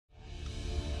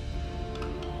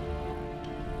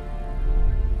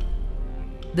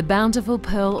The bountiful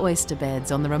pearl oyster beds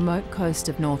on the remote coast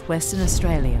of northwestern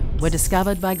Australia were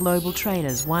discovered by global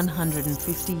traders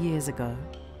 150 years ago.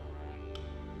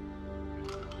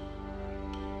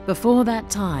 Before that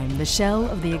time, the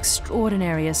shell of the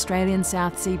extraordinary Australian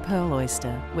South Sea pearl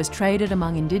oyster was traded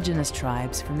among indigenous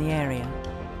tribes from the area.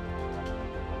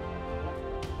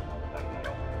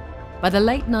 By the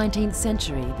late 19th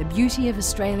century, the beauty of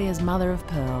Australia's mother of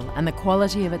pearl and the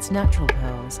quality of its natural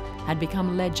pearls had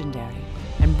become legendary,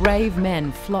 and brave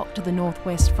men flocked to the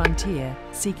northwest frontier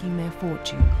seeking their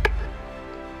fortune.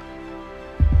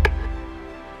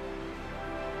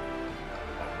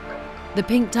 The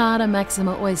pink tartar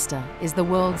maxima oyster is the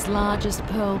world's largest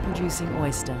pearl-producing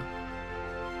oyster.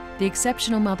 The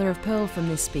exceptional mother of pearl from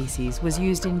this species was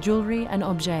used in jewellery and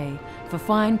objets, for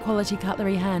fine quality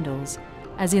cutlery handles,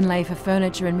 as inlay for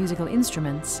furniture and musical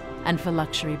instruments, and for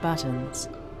luxury buttons.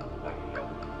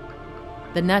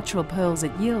 The natural pearls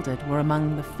it yielded were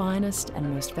among the finest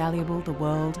and most valuable the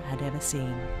world had ever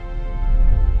seen.